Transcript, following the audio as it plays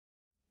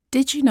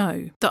Did you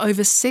know that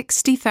over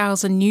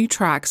 60,000 new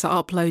tracks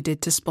are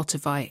uploaded to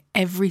Spotify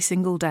every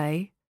single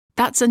day?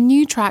 That's a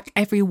new track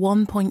every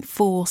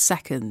 1.4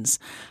 seconds,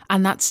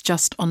 and that's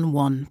just on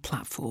one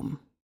platform.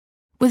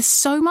 With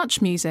so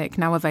much music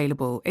now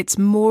available, it's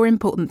more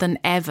important than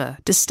ever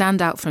to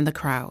stand out from the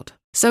crowd.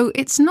 So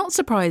it's not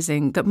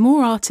surprising that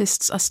more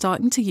artists are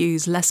starting to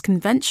use less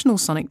conventional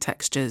sonic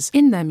textures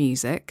in their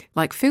music,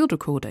 like field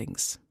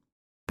recordings.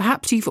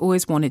 Perhaps you've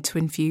always wanted to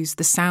infuse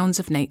the sounds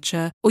of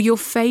nature or your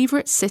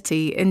favourite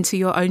city into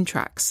your own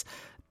tracks,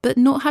 but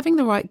not having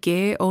the right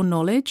gear or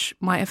knowledge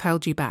might have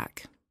held you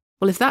back.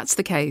 Well, if that's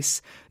the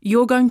case,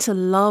 you're going to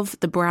love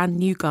the brand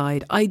new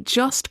guide I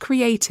just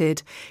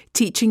created,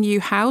 teaching you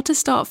how to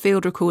start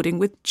field recording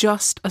with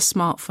just a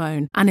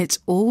smartphone, and it's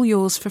all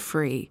yours for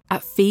free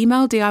at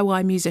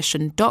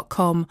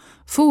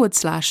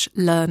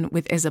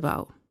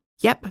femalediymusician.com/learn-with-Isabel.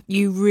 Yep,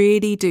 you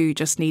really do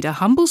just need a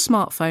humble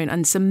smartphone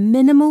and some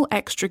minimal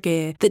extra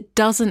gear that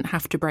doesn't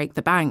have to break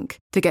the bank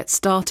to get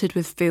started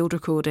with field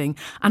recording,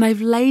 and I've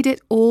laid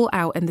it all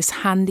out in this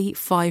handy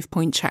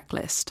 5-point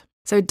checklist.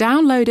 So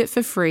download it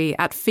for free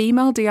at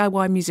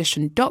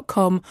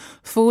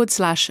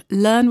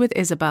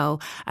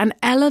femalediymusician.com/learn-with-Isabel and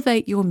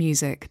elevate your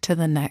music to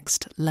the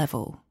next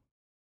level.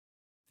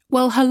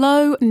 Well,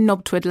 hello,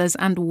 knob twiddlers,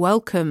 and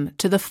welcome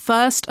to the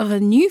first of a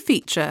new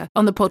feature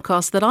on the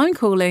podcast that I'm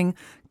calling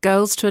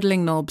Girls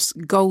Twiddling Knobs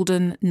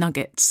Golden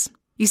Nuggets.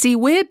 You see,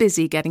 we're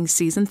busy getting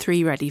season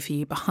 3 ready for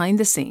you behind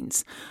the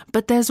scenes,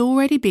 but there's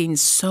already been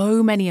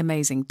so many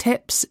amazing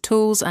tips,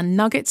 tools, and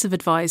nuggets of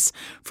advice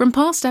from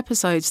past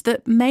episodes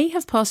that may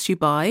have passed you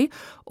by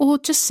or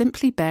just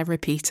simply bear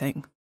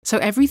repeating. So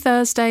every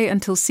Thursday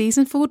until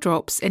season 4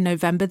 drops in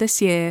November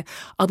this year,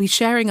 I'll be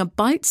sharing a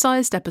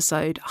bite-sized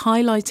episode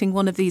highlighting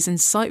one of these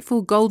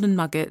insightful golden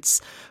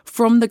nuggets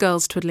from the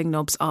Girls Twiddling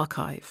Knobs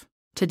archive.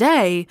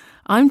 Today,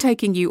 I'm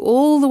taking you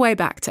all the way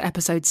back to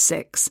episode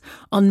 6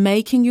 on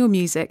making your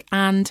music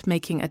and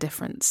making a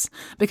difference.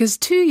 Because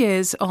 2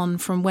 years on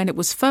from when it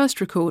was first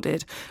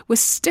recorded, we're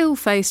still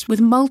faced with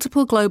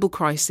multiple global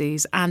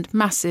crises and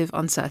massive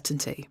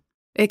uncertainty.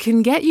 It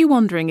can get you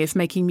wondering if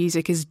making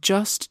music is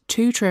just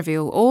too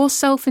trivial or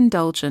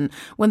self-indulgent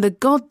when the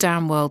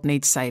goddamn world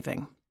needs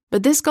saving.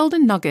 But this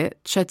golden nugget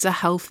sheds a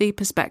healthy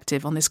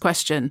perspective on this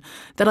question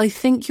that I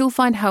think you'll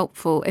find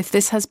helpful if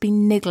this has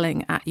been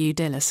niggling at you,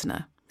 dear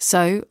listener.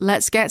 So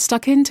let's get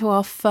stuck into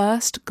our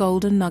first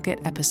golden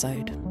nugget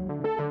episode.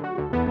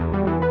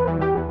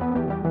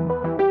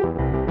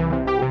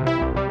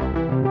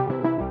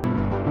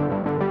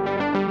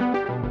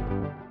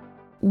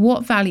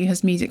 What value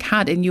has music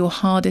had in your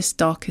hardest,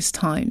 darkest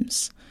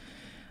times?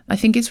 I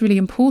think it's really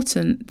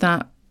important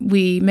that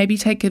we maybe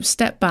take a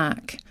step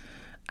back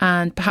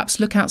and perhaps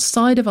look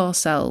outside of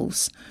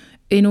ourselves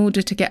in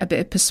order to get a bit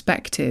of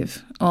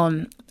perspective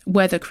on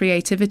whether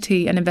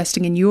creativity and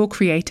investing in your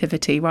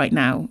creativity right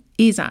now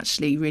is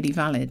actually really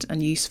valid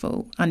and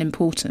useful and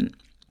important.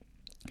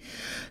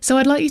 So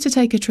I'd like you to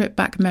take a trip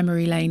back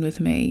memory lane with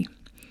me.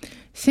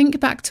 Think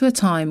back to a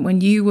time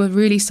when you were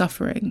really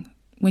suffering,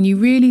 when you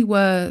really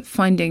were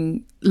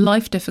finding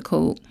life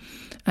difficult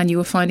and you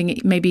were finding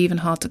it maybe even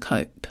hard to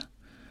cope.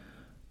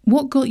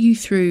 What got you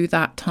through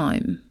that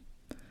time?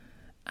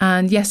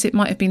 And yes, it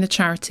might have been the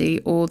charity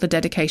or the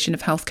dedication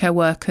of healthcare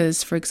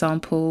workers, for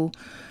example.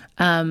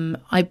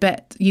 I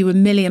bet you £1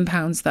 million,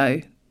 though,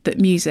 that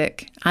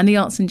music and the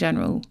arts in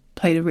general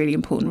played a really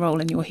important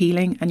role in your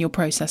healing and your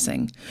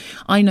processing.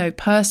 I know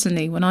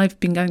personally, when I've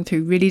been going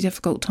through really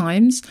difficult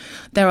times,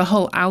 there are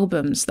whole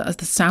albums that are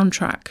the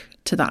soundtrack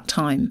to that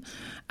time.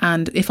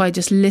 And if I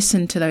just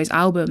listen to those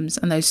albums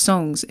and those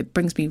songs, it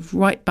brings me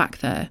right back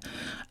there.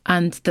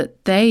 And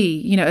that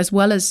they, as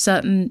well as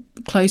certain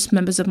close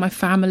members of my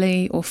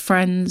family or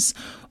friends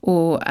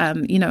or,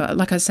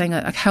 like I was saying,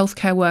 a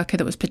healthcare worker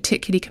that was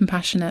particularly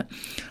compassionate,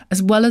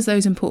 as well as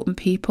those important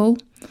people,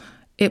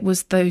 it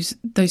was those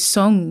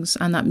songs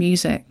and that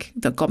music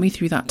that got me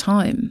through that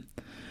time.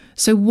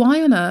 So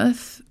why on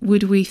earth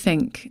would we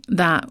think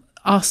that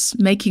us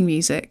making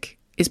music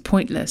is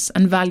pointless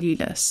and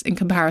valueless in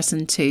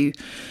comparison to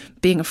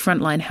being a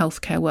frontline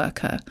healthcare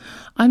worker?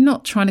 I'm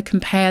not trying to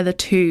compare the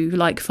two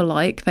like for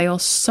like. They are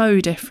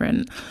so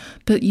different.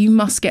 But you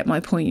must get my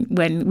point.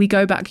 When we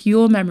go back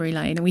your memory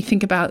lane and we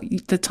think about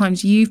the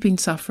times you've been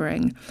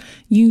suffering,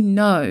 you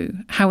know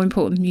how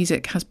important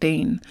music has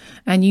been.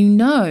 And you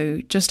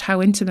know just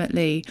how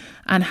intimately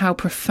and how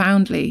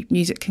profoundly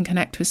music can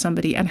connect with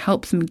somebody and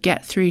help them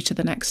get through to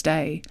the next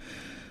day.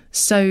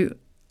 So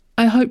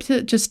I hope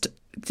that just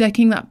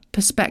taking that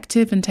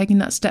perspective and taking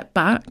that step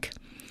back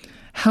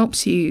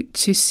helps you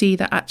to see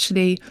that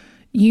actually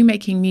you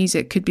making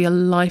music could be a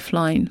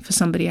lifeline for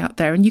somebody out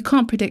there. And you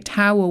can't predict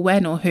how or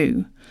when or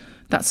who.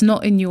 That's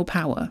not in your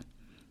power.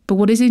 But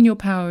what is in your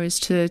power is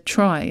to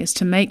try, is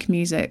to make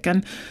music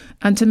and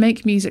to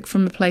make music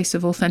from a place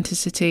of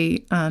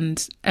authenticity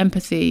and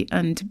empathy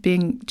and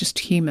being just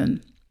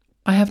human.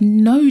 I have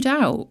no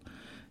doubt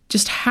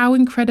just how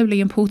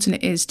incredibly important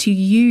it is to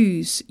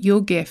use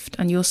your gift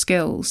and your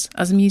skills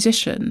as a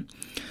musician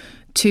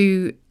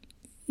to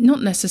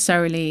not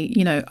necessarily,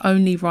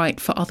 only write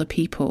for other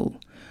people,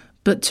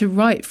 but to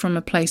write from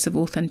a place of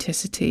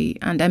authenticity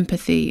and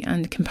empathy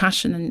and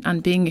compassion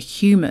and being a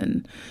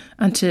human,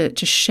 and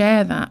to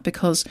share that,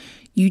 because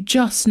you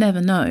just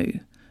never know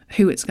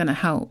who it's going to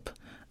help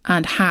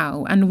and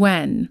how and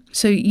when.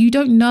 So you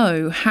don't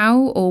know how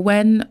or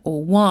when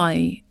or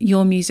why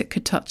your music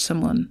could touch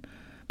someone,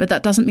 but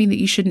that doesn't mean that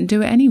you shouldn't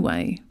do it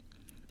anyway.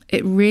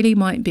 It really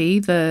might be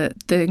the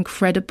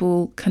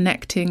incredible,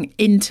 connecting,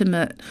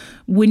 intimate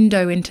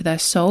window into their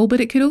soul, but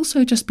it could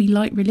also just be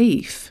light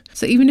relief.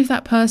 So even if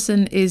that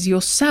person is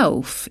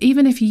yourself,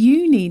 even if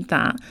you need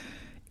that,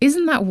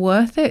 isn't that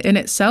worth it in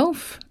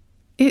itself?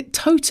 It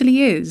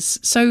totally is.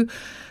 So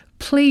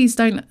please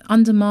don't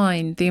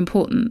undermine the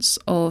importance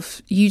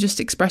of you just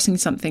expressing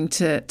something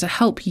to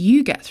help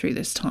you get through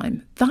this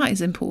time. That is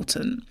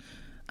important.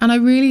 And I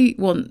really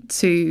want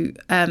to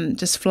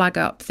just flag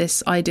up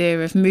this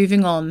idea of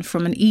moving on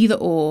from an either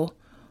or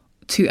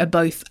to a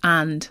both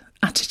and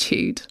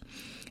attitude.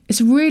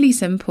 It's really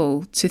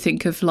simple to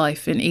think of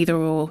life in either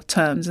or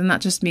terms. And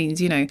that just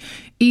means,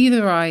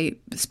 either I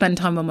spend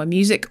time on my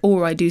music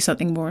or I do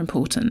something more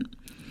important.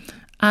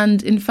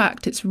 And in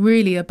fact, it's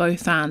really a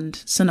both and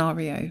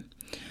scenario.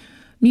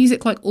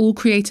 Music, like all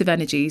creative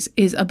energies,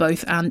 is a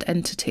both and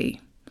entity.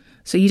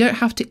 So you don't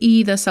have to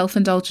either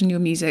self-indulge in your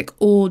music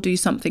or do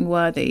something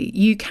worthy.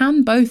 You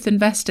can both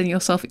invest in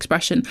your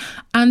self-expression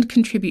and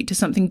contribute to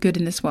something good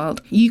in this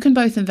world. You can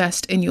both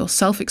invest in your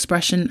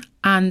self-expression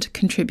and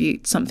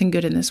contribute something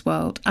good in this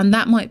world. And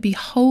that might be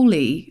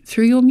wholly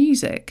through your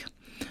music.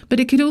 But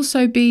it could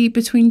also be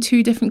between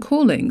two different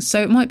callings.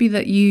 So it might be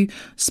that you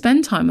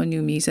spend time on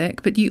your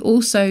music, but you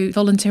also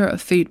volunteer at a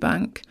food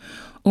bank,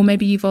 or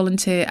maybe you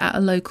volunteer at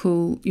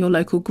your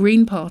local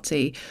green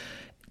party.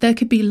 There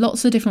could be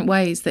lots of different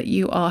ways that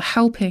you are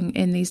helping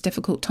in these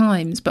difficult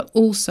times, but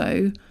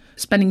also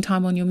spending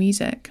time on your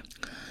music.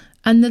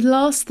 And the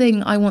last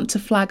thing I want to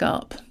flag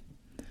up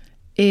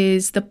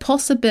is the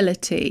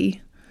possibility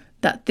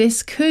that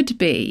this could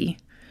be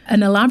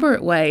an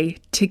elaborate way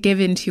to give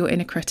in to your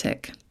inner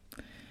critic.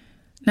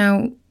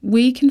 Now,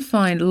 we can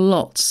find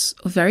lots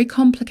of very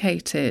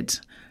complicated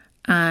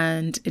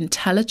and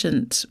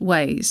intelligent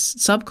ways,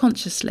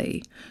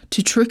 subconsciously,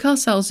 to trick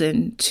ourselves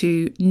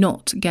into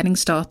not getting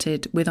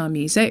started with our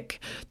music,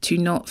 to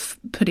not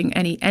putting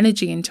any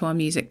energy into our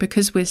music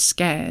because we're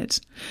scared.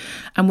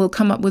 And we'll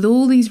come up with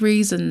all these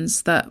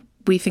reasons that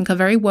we think are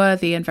very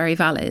worthy and very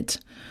valid.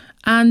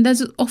 And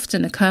there's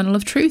often a kernel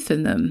of truth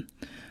in them.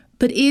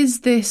 But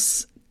is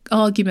this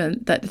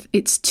argument that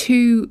it's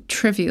too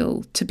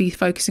trivial to be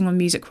focusing on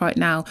music right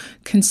now,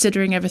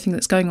 considering everything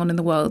that's going on in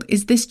the world?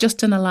 Is this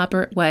just an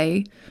elaborate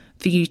way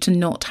for you to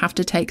not have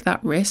to take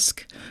that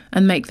risk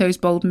and make those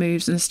bold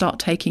moves and start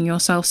taking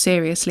yourself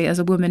seriously as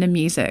a woman in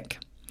music?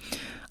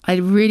 I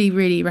really,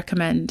 really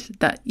recommend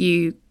that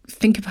you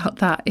think about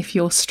that if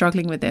you're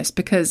struggling with this,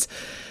 because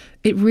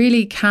it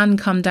really can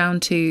come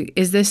down to,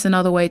 is this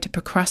another way to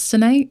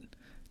procrastinate,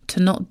 to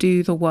not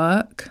do the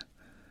work?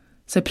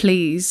 So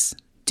please,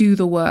 do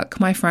the work,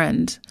 my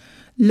friend.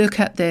 Look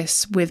at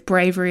this with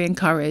bravery and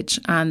courage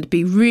and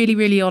be really,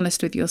 really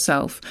honest with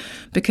yourself,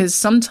 because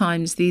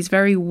sometimes these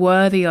very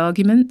worthy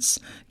arguments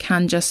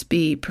can just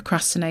be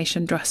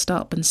procrastination dressed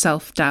up and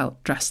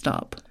self-doubt dressed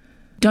up.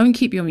 Don't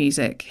keep your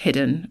music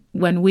hidden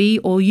when we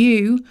or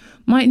you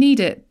might need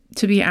it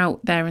to be out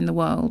there in the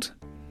world.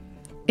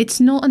 It's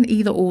not an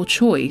either or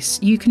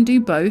choice. You can do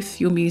both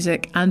your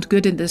music and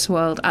good in this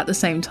world at the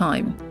same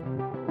time.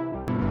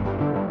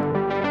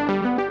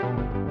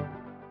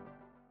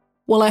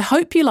 Well, I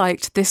hope you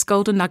liked this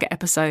Golden Nugget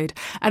episode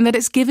and that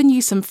it's given you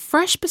some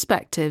fresh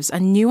perspectives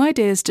and new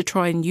ideas to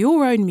try in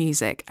your own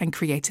music and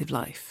creative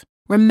life.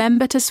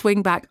 Remember to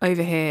swing back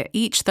over here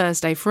each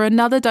Thursday for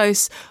another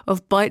dose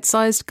of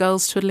bite-sized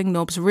Girls Twiddling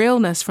Knobs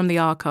realness from the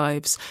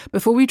archives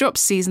before we drop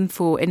season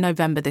 4 in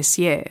November this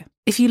year.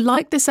 If you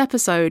like this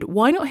episode,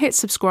 why not hit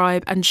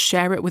subscribe and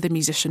share it with a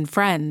musician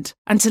friend?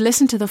 And to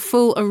listen to the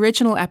full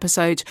original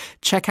episode,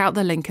 check out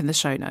the link in the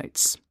show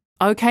notes.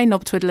 Okay,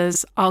 knob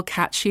twiddlers, I'll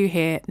catch you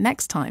here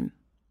next time.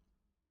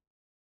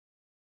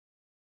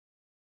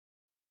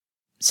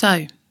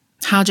 So,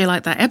 how'd you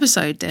like that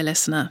episode, dear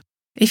listener?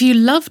 If you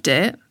loved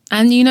it,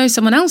 and you know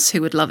someone else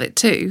who would love it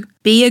too,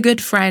 be a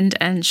good friend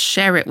and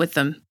share it with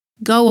them.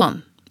 Go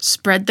on,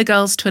 spread the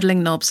Girls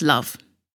Twiddling Knobs love.